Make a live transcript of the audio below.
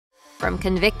From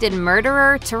convicted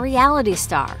murderer to reality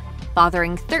star,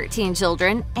 fathering 13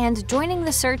 children and joining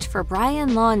the search for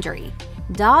Brian Laundrie,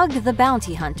 Dog the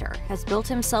Bounty Hunter has built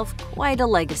himself quite a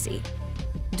legacy.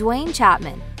 Duane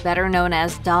Chapman, better known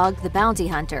as Dog the Bounty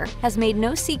Hunter, has made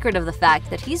no secret of the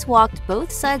fact that he's walked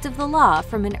both sides of the law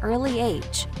from an early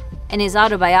age. In his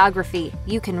autobiography,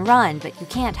 You Can Run But You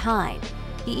Can't Hide,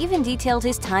 he even detailed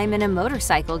his time in a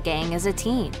motorcycle gang as a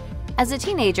teen. As a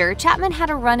teenager, Chapman had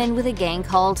a run-in with a gang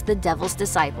called the Devil's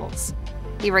Disciples.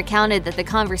 He recounted that the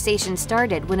conversation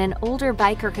started when an older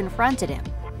biker confronted him,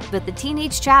 but the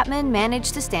teenage Chapman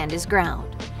managed to stand his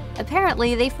ground.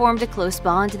 Apparently, they formed a close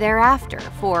bond thereafter,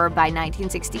 for by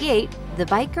 1968, the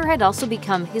biker had also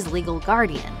become his legal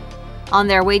guardian. On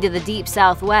their way to the deep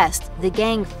Southwest, the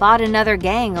gang fought another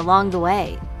gang along the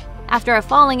way. After a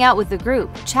falling out with the group,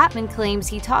 Chapman claims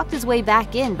he talked his way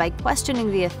back in by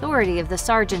questioning the authority of the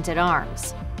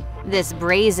sergeant-at-arms. This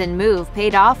brazen move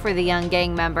paid off for the young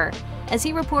gang member, as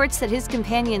he reports that his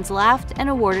companions laughed and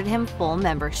awarded him full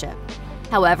membership.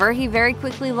 However, he very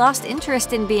quickly lost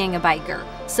interest in being a biker,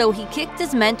 so he kicked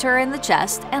his mentor in the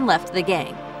chest and left the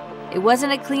gang. It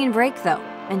wasn't a clean break though,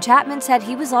 and Chapman said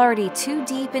he was already too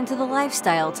deep into the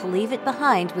lifestyle to leave it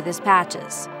behind with his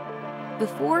patches.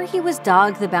 Before he was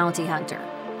Dog the Bounty Hunter,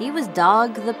 he was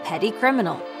Dog the Petty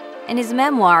Criminal. In his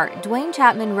memoir, Duane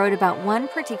Chapman wrote about one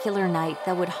particular night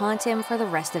that would haunt him for the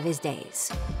rest of his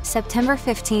days. September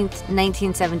 15,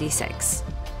 1976.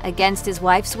 Against his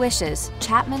wife's wishes,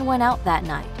 Chapman went out that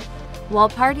night. While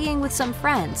partying with some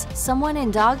friends, someone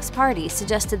in Dog's party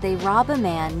suggested they rob a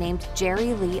man named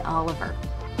Jerry Lee Oliver.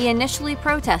 He initially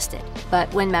protested,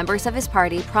 but when members of his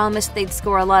party promised they'd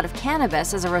score a lot of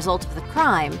cannabis as a result of the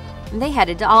crime, they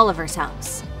headed to Oliver's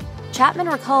house. Chapman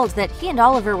recalled that he and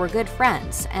Oliver were good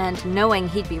friends, and knowing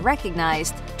he'd be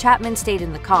recognized, Chapman stayed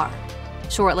in the car.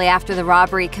 Shortly after the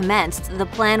robbery commenced, the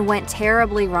plan went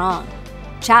terribly wrong.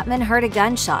 Chapman heard a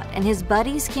gunshot, and his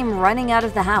buddies came running out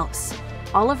of the house.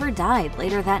 Oliver died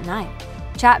later that night.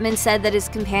 Chapman said that his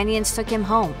companions took him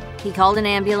home. He called an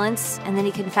ambulance, and then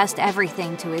he confessed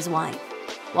everything to his wife.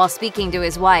 While speaking to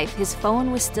his wife, his phone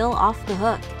was still off the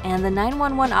hook, and the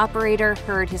 911 operator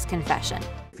heard his confession.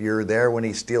 If you're there when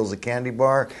he steals a candy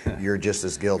bar, you're just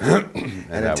as guilty.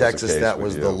 And in Texas, that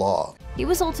was the law. He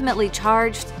was ultimately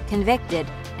charged, convicted,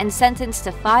 and sentenced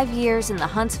to 5 years in the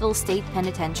Huntsville State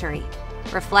Penitentiary.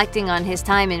 Reflecting on his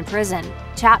time in prison,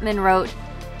 Chapman wrote,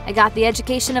 "I got the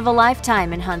education of a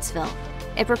lifetime in Huntsville.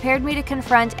 It prepared me to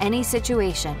confront any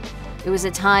situation. It was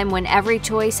a time when every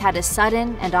choice had a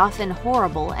sudden and often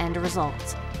horrible end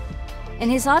result." In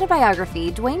his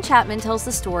autobiography, Duane Chapman tells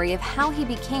the story of how he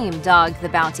became Dog the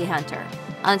Bounty Hunter.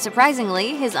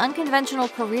 Unsurprisingly, his unconventional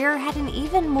career had an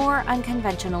even more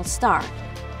unconventional start.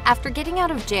 After getting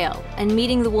out of jail and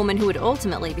meeting the woman who would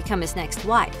ultimately become his next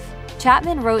wife,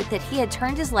 Chapman wrote that he had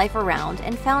turned his life around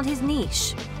and found his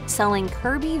niche, selling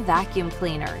Kirby vacuum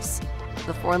cleaners.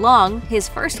 Before long, his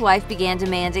first wife began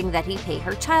demanding that he pay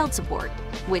her child support,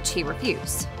 which he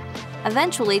refused.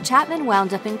 Eventually, Chapman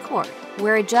wound up in court,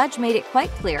 where a judge made it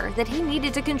quite clear that he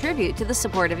needed to contribute to the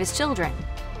support of his children.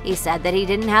 He said that he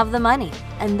didn't have the money,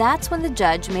 and that's when the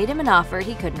judge made him an offer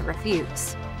he couldn't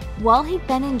refuse. While he'd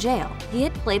been in jail, he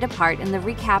had played a part in the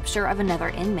recapture of another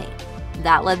inmate.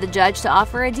 That led the judge to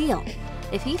offer a deal.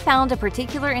 If he found a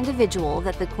particular individual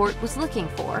that the court was looking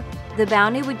for, the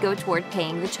bounty would go toward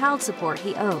paying the child support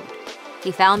he owed.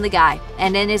 He found the guy,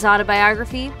 and in his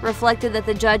autobiography, reflected that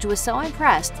the judge was so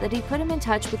impressed that he put him in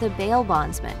touch with a bail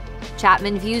bondsman.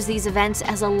 Chapman views these events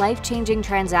as a life-changing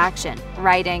transaction,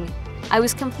 writing, "I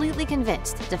was completely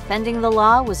convinced defending the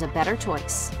law was a better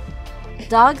choice."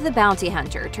 Dog the Bounty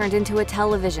Hunter turned into a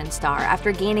television star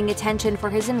after gaining attention for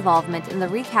his involvement in the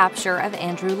recapture of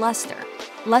Andrew Lester.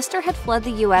 Lester had fled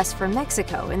the U.S. from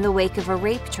Mexico in the wake of a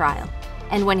rape trial,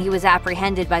 and when he was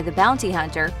apprehended by the bounty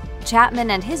hunter, Chapman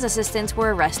and his assistants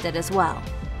were arrested as well.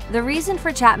 The reason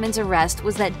for Chapman's arrest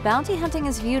was that bounty hunting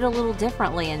is viewed a little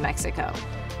differently in Mexico.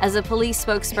 As a police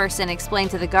spokesperson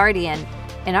explained to The Guardian,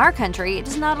 "In our country, it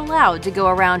is not allowed to go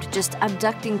around just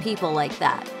abducting people like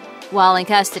that." While in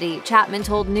custody, Chapman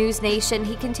told News Nation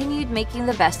he continued making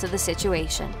the best of the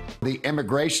situation. The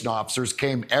immigration officers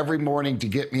came every morning to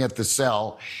get me at the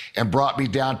cell and brought me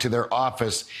down to their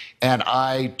office, and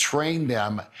I trained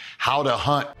them how to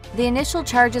hunt. The initial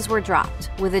charges were dropped,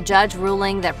 with a judge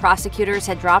ruling that prosecutors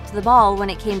had dropped the ball when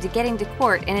it came to getting to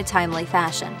court in a timely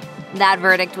fashion. That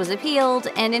verdict was appealed,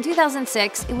 and in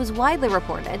 2006, it was widely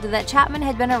reported that Chapman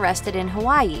had been arrested in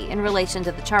Hawaii in relation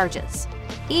to the charges.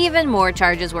 Even more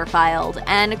charges were filed,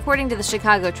 and according to the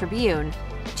Chicago Tribune,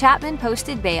 Chapman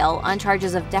posted bail on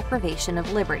charges of deprivation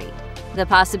of liberty. The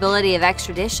possibility of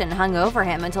extradition hung over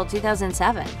him until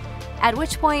 2007, at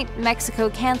which point Mexico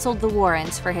canceled the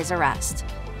warrants for his arrest.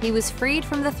 He was freed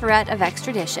from the threat of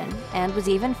extradition and was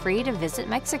even free to visit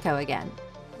Mexico again.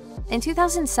 In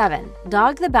 2007,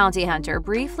 Dog the Bounty Hunter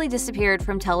briefly disappeared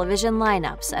from television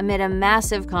lineups amid a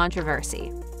massive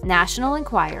controversy. National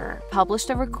Enquirer published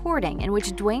a recording in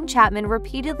which Duane Chapman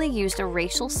repeatedly used a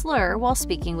racial slur while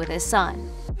speaking with his son.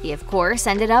 He, of course,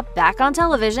 ended up back on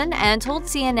television and told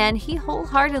CNN he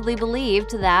wholeheartedly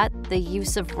believed that the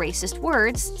use of racist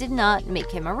words did not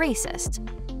make him a racist.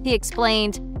 He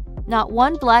explained, "Not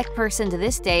one black person to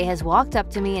this day has walked up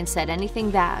to me and said anything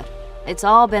bad. It's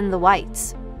all been the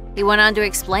whites." He went on to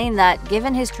explain that,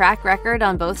 given his track record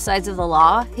on both sides of the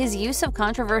law, his use of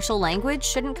controversial language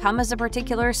shouldn't come as a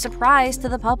particular surprise to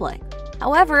the public.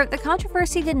 However, the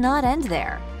controversy did not end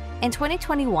there. In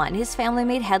 2021, his family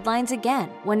made headlines again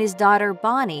when his daughter,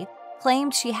 Bonnie,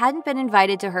 claimed she hadn't been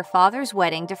invited to her father's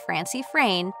wedding to Francie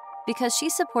Frayne because she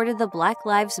supported the Black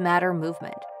Lives Matter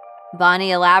movement.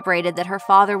 Bonnie elaborated that her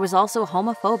father was also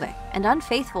homophobic and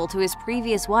unfaithful to his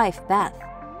previous wife, Beth.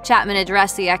 Chapman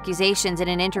addressed the accusations in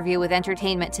an interview with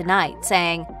Entertainment Tonight,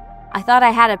 saying, "I thought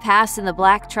I had a pass in the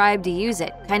black tribe to use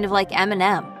it, kind of like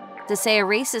Eminem. To say a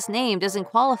racist name doesn't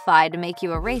qualify to make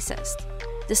you a racist."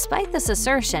 Despite this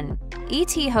assertion,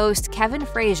 ET host Kevin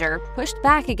Frazier pushed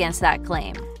back against that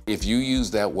claim. If you use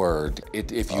that word,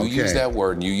 use that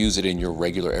word and you use it in your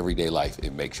regular everyday life,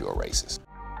 it makes you a racist.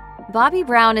 Bobby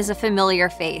Brown is a familiar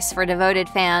face for devoted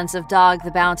fans of Dog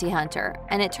the Bounty Hunter,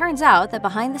 and it turns out that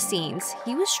behind the scenes,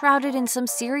 he was shrouded in some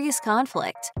serious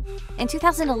conflict. In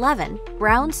 2011,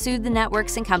 Brown sued the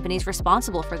networks and companies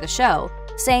responsible for the show,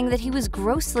 saying that he was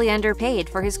grossly underpaid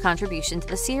for his contribution to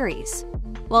the series.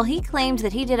 While he claimed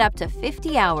that he did up to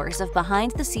 50 hours of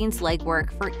behind-the-scenes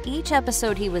legwork for each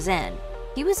episode he was in,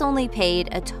 he was only paid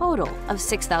a total of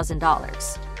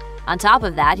 $6,000. On top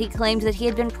of that, he claimed that he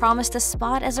had been promised a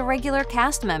spot as a regular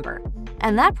cast member,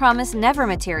 and that promise never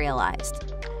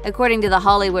materialized. According to The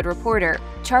Hollywood Reporter,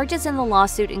 charges in the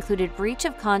lawsuit included breach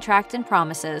of contract and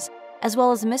promises, as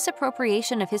well as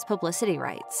misappropriation of his publicity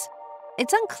rights.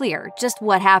 It's unclear just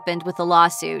what happened with the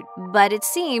lawsuit, but it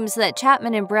seems that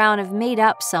Chapman and Brown have made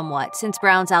up somewhat since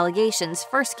Brown's allegations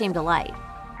first came to light.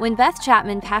 When Beth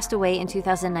Chapman passed away in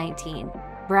 2019,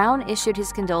 Brown issued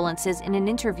his condolences in an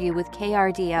interview with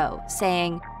KRDO,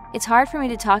 saying, "It's hard for me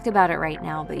to talk about it right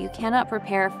now, but you cannot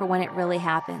prepare for when it really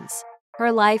happens.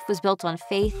 Her life was built on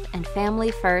faith and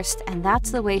family first, and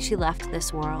that's the way she left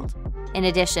this world." In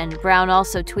addition, Brown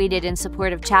also tweeted in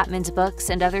support of Chapman's books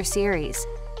and other series,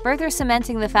 further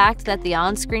cementing the fact that the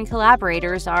on-screen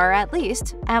collaborators are at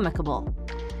least amicable.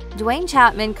 Duane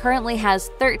Chapman currently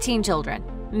has 13 children,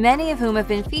 many of whom have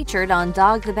been featured on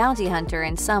Dog the Bounty Hunter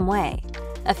in some way.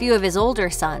 A few of his older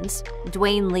sons,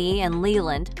 Dwayne Lee and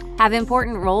Leland, have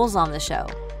important roles on the show,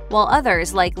 while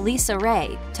others like Lisa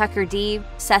Ray, Tucker Dee,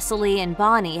 Cecily, and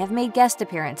Bonnie have made guest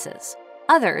appearances.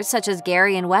 Others, such as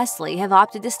Gary and Wesley, have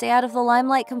opted to stay out of the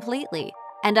limelight completely,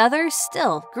 and others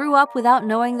still grew up without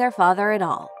knowing their father at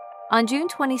all. On June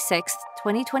 26,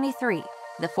 2023,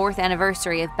 the 4th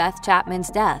anniversary of Beth Chapman's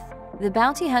death, the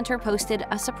bounty hunter posted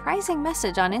a surprising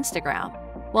message on Instagram.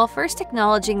 While first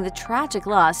acknowledging the tragic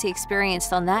loss he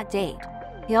experienced on that date,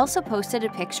 he also posted a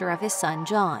picture of his son,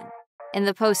 John. In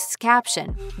the post's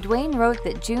caption, Duane wrote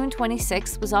that June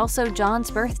 26th was also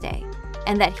John's birthday,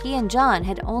 and that he and John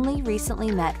had only recently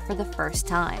met for the first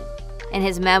time. In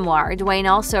his memoir, Duane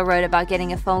also wrote about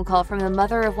getting a phone call from the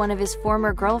mother of one of his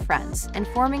former girlfriends,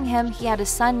 informing him he had a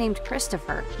son named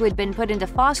Christopher who had been put into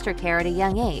foster care at a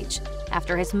young age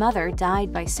after his mother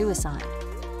died by suicide.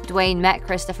 Duane met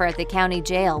Christopher at the county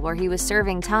jail where he was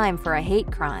serving time for a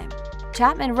hate crime.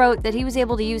 Chapman wrote that he was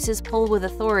able to use his pull with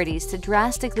authorities to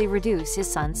drastically reduce his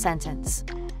son's sentence.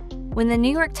 When the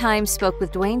New York Times spoke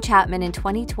with Duane Chapman in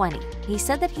 2020, he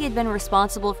said that he had been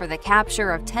responsible for the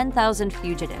capture of 10,000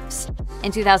 fugitives.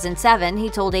 In 2007, he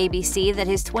told ABC that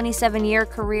his 27-year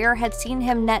career had seen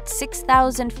him net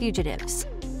 6,000 fugitives.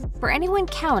 For anyone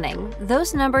counting,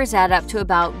 those numbers add up to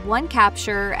about one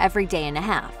capture every day and a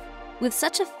half. With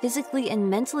such a physically and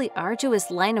mentally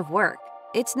arduous line of work,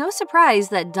 it's no surprise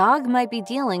that Dog might be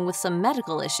dealing with some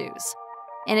medical issues.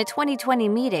 In a 2020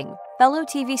 meeting, fellow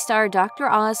TV star Dr.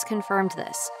 Oz confirmed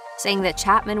this, saying that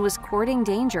Chapman was courting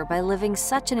danger by living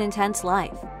such an intense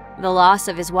life. The loss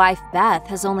of his wife, Beth,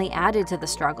 has only added to the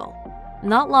struggle.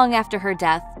 Not long after her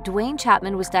death, Duane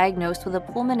Chapman was diagnosed with a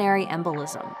pulmonary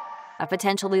embolism, a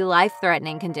potentially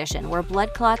life-threatening condition where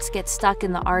blood clots get stuck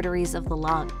in the arteries of the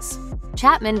lungs.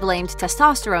 Chapman blamed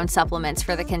testosterone supplements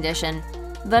for the condition,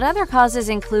 But other causes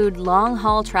include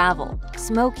long-haul travel,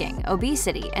 smoking,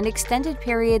 obesity, and extended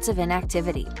periods of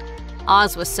inactivity.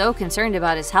 Oz was so concerned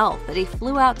about his health that he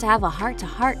flew out to have a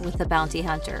heart-to-heart with the bounty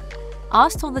hunter.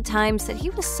 Oz told the Times that he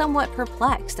was somewhat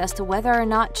perplexed as to whether or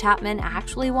not Chapman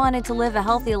actually wanted to live a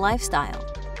healthy lifestyle,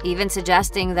 even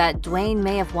suggesting that Dwayne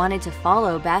may have wanted to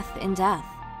follow Beth in death.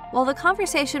 While the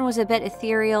conversation was a bit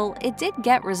ethereal, it did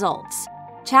get results.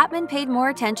 Chapman paid more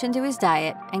attention to his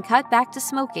diet and cut back to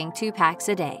smoking 2 packs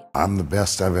a day. I'm the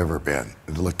best I've ever been.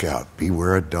 Look out,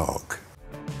 beware a dog.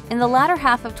 In the latter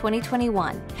half of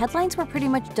 2021, headlines were pretty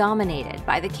much dominated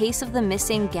by the case of the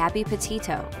missing Gabby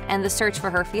Petito and the search for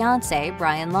her fiancé,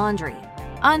 Brian Laundrie.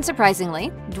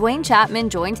 Unsurprisingly, Dwayne Chapman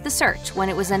joined the search when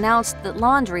it was announced that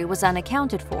Laundrie was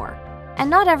unaccounted for, and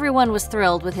not everyone was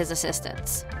thrilled with his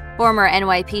assistance. Former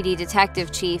NYPD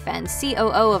detective chief and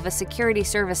COO of a security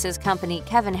services company,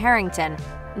 Kevin Harrington,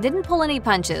 didn't pull any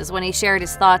punches when he shared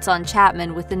his thoughts on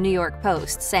Chapman with the New York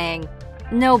Post, saying,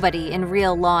 "Nobody in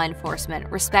real law enforcement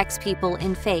respects people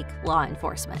in fake law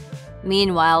enforcement."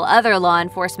 Meanwhile, other law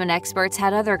enforcement experts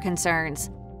had other concerns.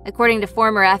 According to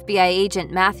former FBI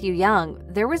agent Matthew Young,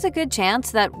 there was a good chance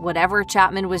that whatever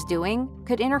Chapman was doing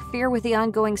could interfere with the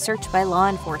ongoing search by law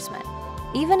enforcement.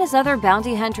 Even as other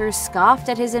bounty hunters scoffed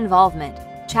at his involvement,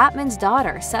 Chapman's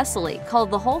daughter, Cecily, called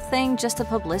the whole thing just a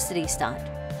publicity stunt.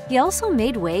 He also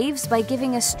made waves by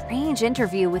giving a strange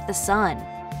interview with The Sun,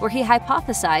 where he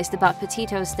hypothesized about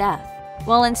Petito's death.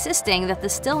 While insisting that the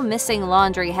still missing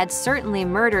Laundrie had certainly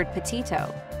murdered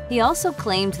Petito, he also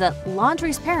claimed that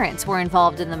Laundrie's parents were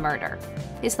involved in the murder.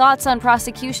 His thoughts on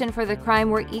prosecution for the crime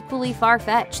were equally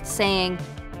far-fetched, saying,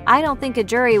 "I don't think a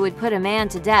jury would put a man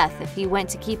to death if he went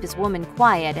to keep his woman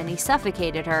quiet and he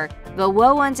suffocated her, but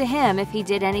woe unto him if he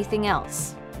did anything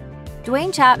else."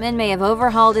 Dwayne Chapman may have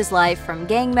overhauled his life from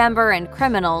gang member and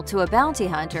criminal to a bounty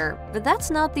hunter, but that's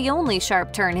not the only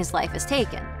sharp turn his life has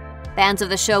taken. Fans of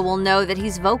the show will know that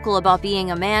he's vocal about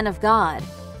being a man of God,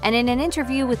 and in an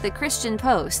interview with the Christian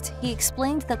Post, he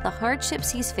explained that the hardships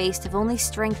he's faced have only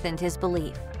strengthened his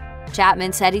belief.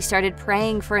 Chapman said he started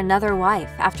praying for another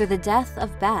wife after the death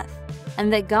of Beth,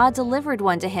 and that God delivered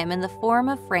one to him in the form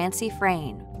of Francie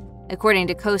Frayne. According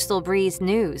to Coastal Breeze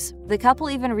News, the couple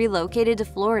even relocated to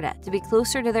Florida to be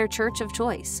closer to their church of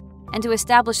choice and to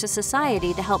establish a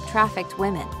society to help trafficked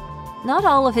women. Not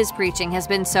all of his preaching has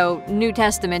been so New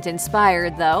Testament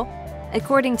inspired, though.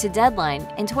 According to Deadline,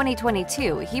 in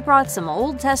 2022, he brought some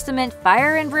Old Testament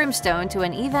fire and brimstone to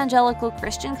an evangelical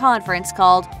Christian conference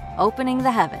called Opening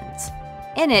the Heavens.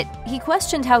 In it, he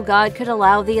questioned how God could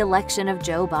allow the election of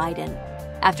Joe Biden.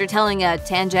 After telling a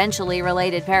tangentially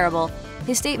related parable,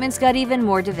 his statements got even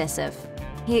more divisive.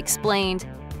 He explained,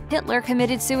 "Hitler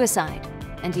committed suicide.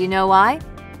 And do you know why?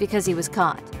 Because he was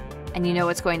caught. And you know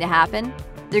what's going to happen?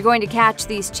 They're going to catch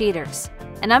these cheaters.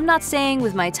 And I'm not saying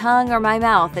with my tongue or my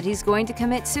mouth that he's going to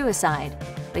commit suicide,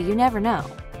 but you never know."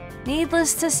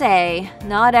 Needless to say,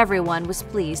 not everyone was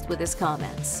pleased with his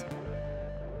comments.